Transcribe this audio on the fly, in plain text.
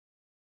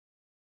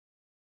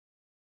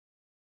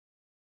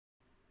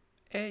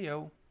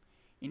Ayo!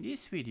 In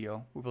this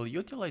video, we will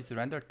utilize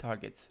render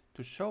targets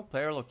to show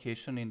player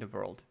location in the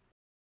world.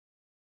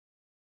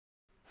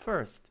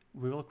 First,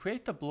 we will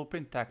create a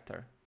blueprint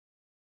actor.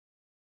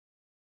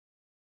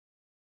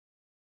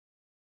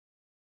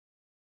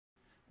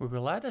 We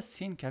will add a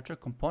scene capture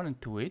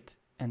component to it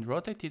and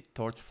rotate it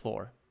towards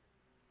floor.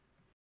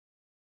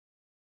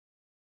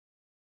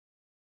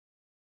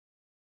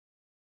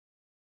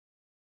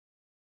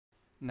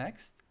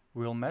 Next,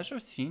 we will measure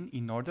scene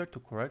in order to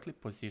correctly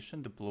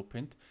position the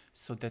blueprint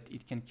so that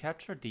it can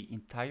capture the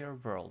entire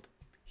world.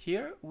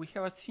 Here we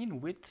have a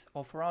scene width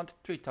of around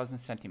 3000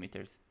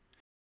 centimeters.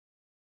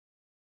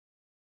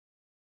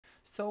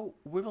 So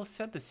we will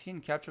set the scene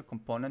capture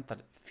component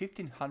at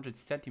 1500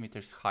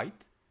 centimeters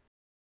height,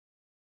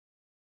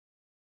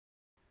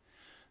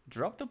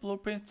 drop the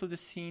blueprint to the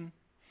scene,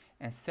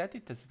 and set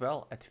it as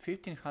well at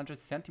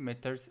 1500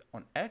 centimeters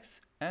on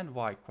X and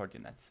Y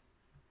coordinates.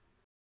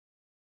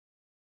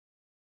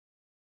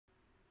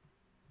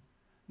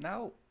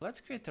 Now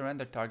let's create a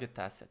render target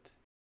asset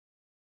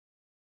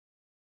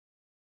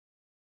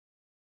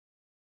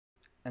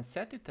and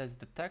set it as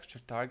the texture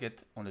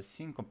target on the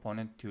scene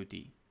component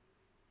 2D.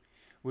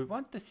 We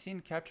want the scene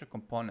capture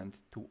component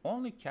to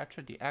only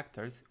capture the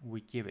actors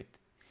we give it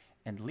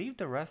and leave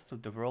the rest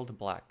of the world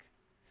black.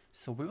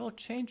 So we will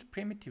change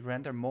primitive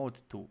render mode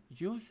to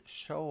use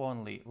show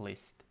only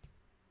list.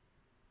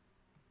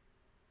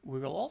 We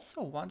will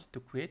also want to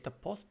create a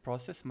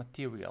post-process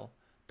material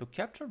to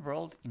capture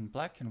world in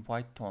black and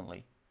white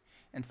only.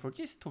 And for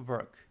this to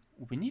work,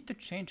 we need to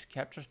change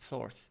capture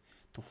source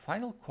to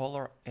final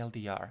color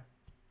LDR.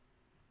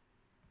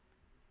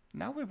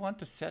 Now we want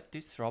to set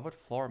this robot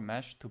floor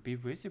mesh to be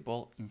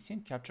visible in scene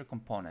capture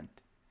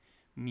component,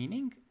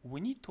 meaning we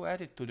need to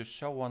add it to the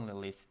show only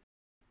list.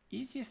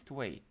 Easiest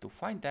way to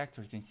find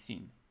actors in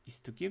scene is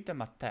to give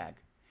them a tag,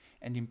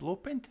 and in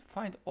Blueprint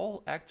find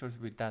all actors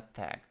with that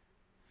tag.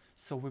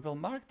 So we will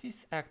mark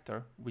this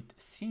actor with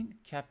scene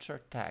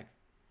capture tag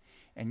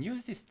and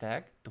use this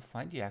tag to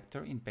find the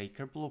actor in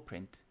Baker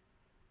Blueprint.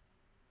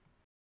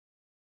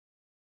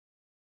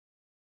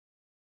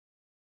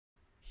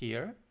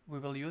 Here we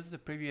will use the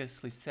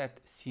previously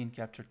set scene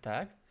capture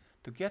tag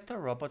to get a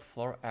robot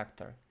floor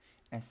actor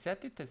and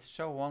set it as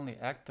show only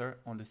actor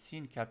on the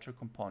scene capture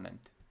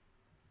component.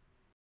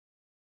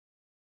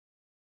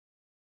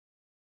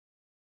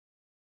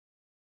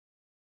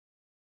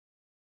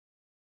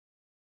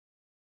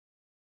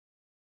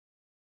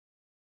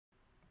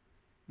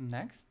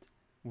 Next,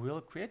 we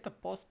will create a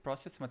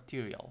post-process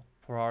material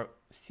for our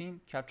scene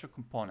capture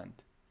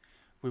component.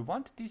 We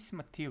want this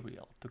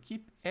material to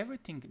keep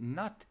everything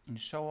not in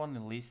show only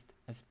list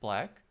as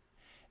black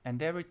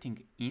and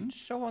everything in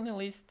show only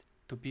list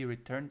to be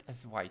returned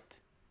as white.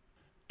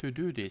 To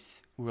do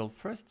this, we will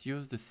first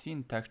use the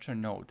scene texture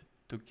node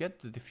to get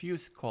the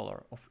diffuse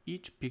color of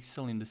each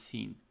pixel in the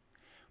scene.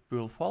 We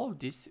will follow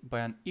this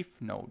by an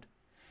if node,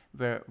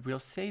 where we'll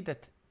say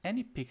that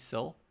any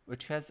pixel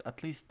which has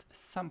at least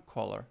some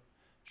color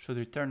should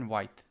return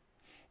white,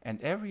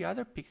 and every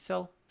other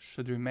pixel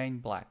should remain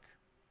black.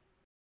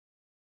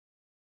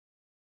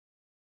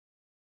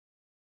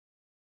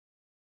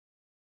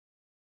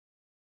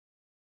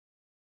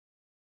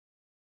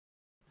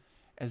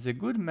 As a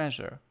good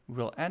measure,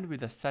 we'll end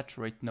with a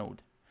saturate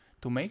node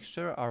to make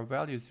sure our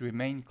values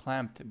remain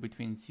clamped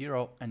between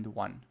 0 and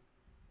 1.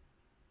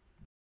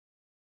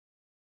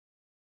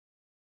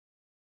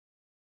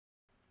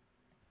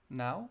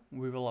 Now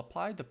we will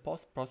apply the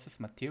post-process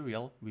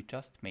material we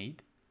just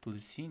made to the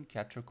scene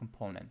capture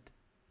component.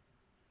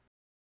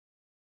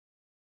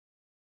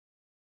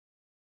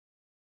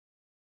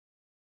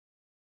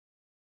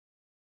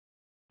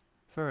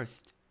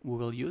 First, we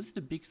will use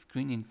the big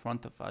screen in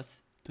front of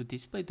us to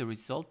display the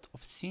result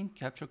of scene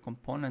capture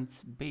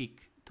component's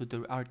bake to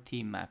the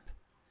RT map.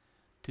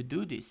 To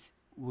do this,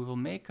 we will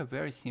make a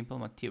very simple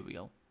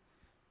material,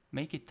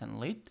 make it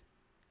unlit,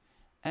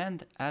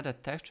 and add a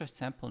texture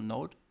sample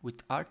node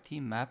with RT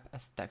map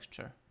as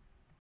texture.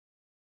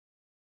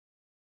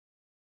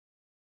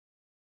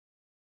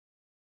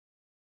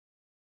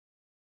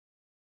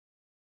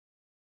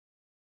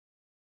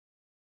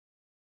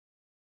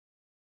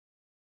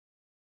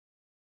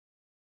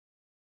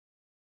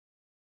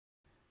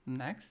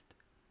 Next,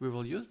 we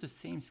will use the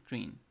same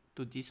screen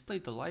to display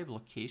the live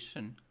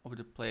location of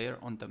the player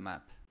on the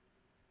map.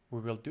 We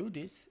will do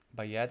this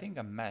by adding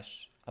a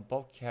mesh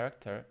above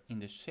character in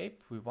the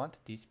shape we want to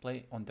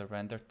display on the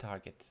render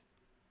target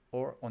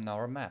or on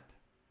our map.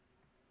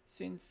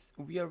 Since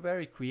we are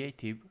very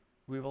creative,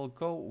 we will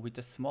go with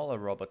a smaller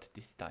robot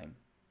this time.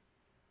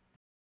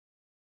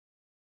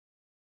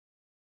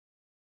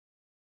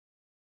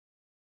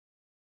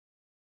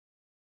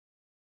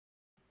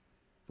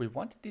 We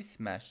want this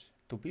mesh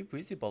to be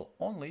visible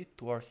only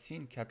to our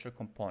scene capture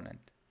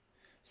component,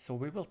 so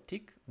we will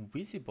tick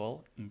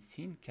visible in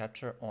scene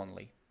capture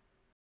only.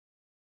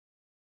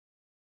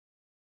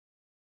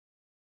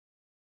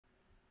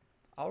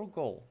 Our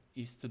goal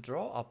is to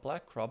draw a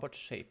black robot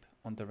shape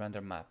on the render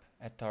map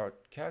at our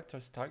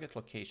character's target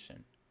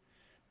location.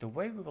 The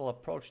way we will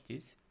approach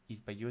this is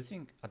by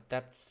using a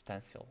depth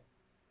stencil.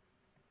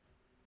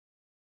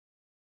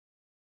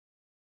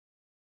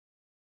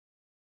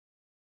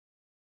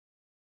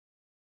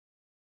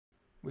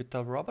 With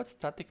our robot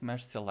static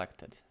mesh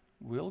selected,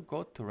 we'll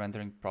go to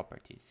rendering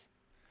properties.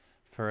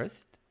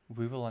 First,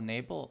 we will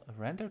enable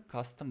render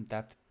custom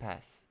depth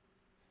path.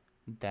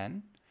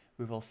 Then,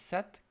 we will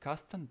set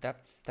custom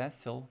depth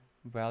stencil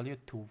value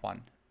to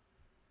 1.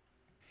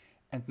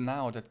 And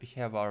now that we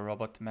have our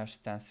robot mesh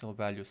stencil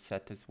value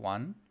set as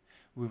 1,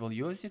 we will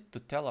use it to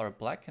tell our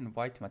black and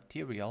white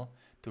material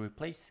to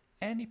replace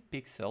any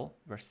pixel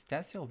where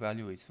stencil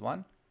value is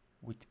 1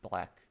 with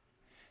black.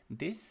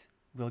 This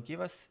will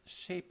give us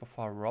shape of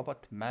our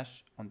robot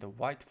mesh on the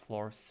white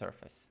floor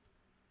surface.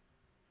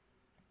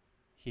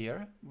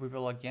 Here we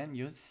will again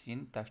use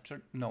scene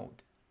texture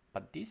node,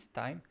 but this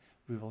time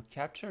we will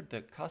capture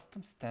the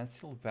custom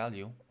stencil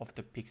value of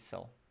the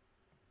pixel.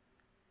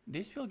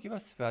 This will give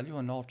us value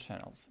on all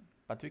channels,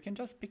 but we can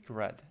just pick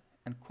red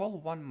and call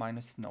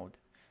 1- node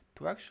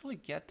to actually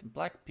get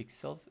black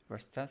pixels where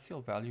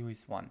stencil value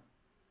is 1.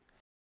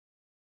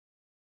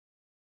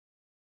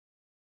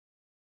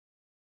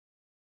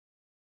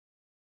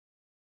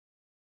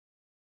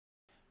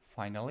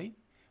 Finally,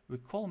 we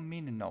call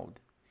min node,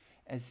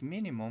 as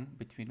minimum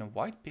between a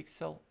white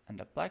pixel and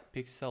a black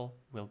pixel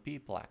will be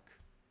black.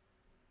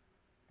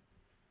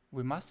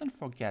 We mustn't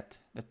forget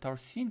that our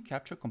scene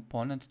capture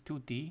component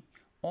 2D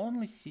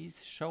only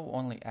sees show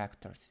only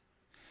actors,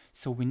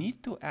 so we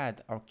need to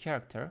add our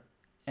character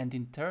and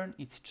in turn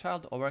its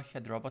child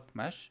overhead robot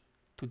mesh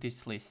to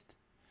this list.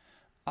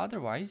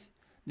 Otherwise,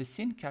 the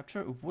scene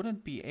capture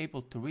wouldn't be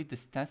able to read the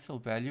stencil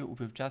value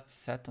we've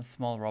just set on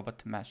small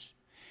robot mesh,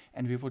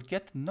 and we would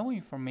get no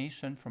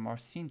information from our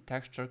scene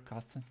texture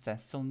custom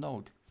stencil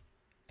node.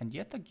 And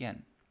yet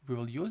again, we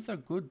will use our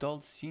good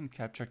old scene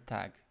capture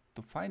tag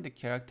to find the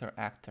character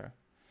actor,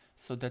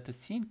 so that the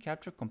scene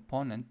capture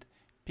component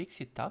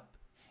picks it up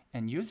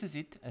and uses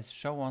it as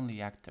show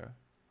only actor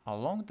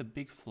along the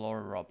big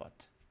floor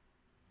robot.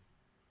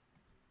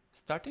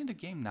 Starting the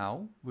game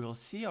now, we will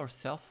see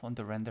ourselves on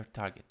the render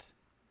target.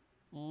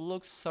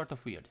 Looks sort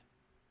of weird.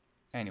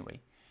 Anyway,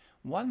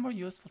 one more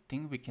useful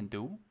thing we can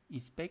do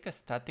is bake a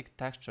static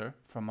texture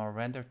from our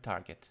render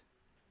target.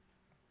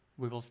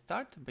 We will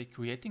start by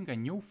creating a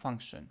new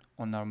function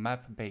on our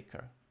map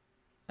baker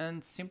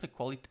and simply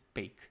call it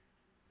bake.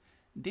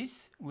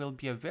 This will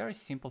be a very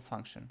simple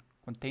function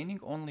containing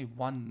only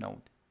one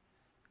node.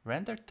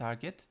 Render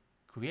target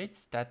create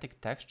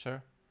static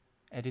texture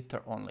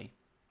editor only.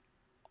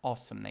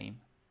 Awesome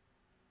name.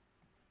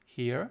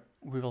 Here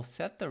we will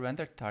set the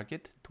render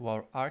target to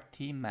our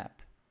RT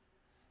map.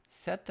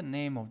 Set the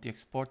name of the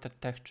exported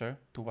texture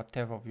to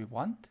whatever we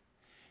want,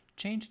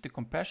 change the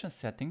compression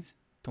settings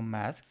to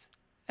masks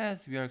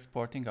as we are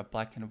exporting a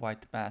black and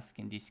white mask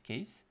in this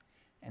case,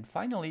 and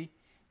finally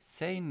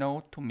say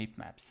no to MIP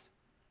maps.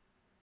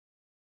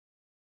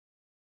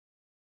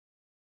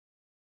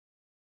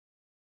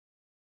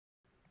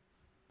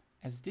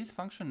 As this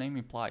function name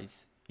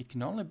implies, it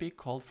can only be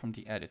called from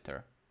the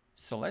editor,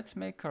 so let's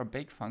make our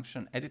bake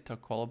function editor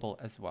callable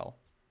as well.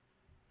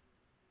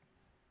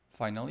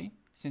 Finally,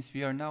 since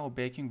we are now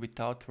baking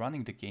without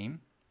running the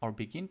game, our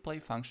begin play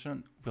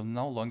function will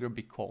no longer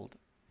be called.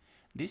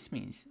 This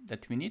means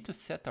that we need to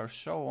set our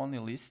show only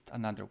list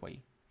another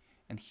way,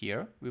 and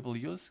here we will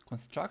use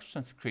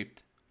construction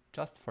script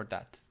just for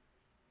that.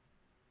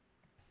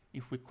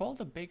 If we call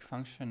the bake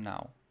function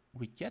now,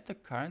 we get the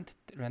current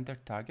render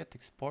target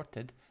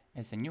exported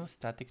as a new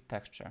static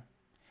texture,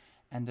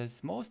 and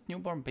as most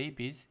newborn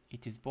babies,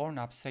 it is born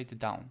upside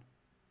down.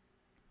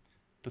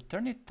 To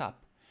turn it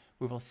up,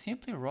 we will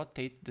simply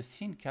rotate the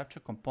scene capture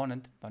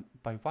component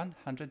by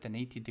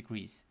 180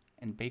 degrees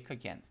and bake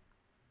again.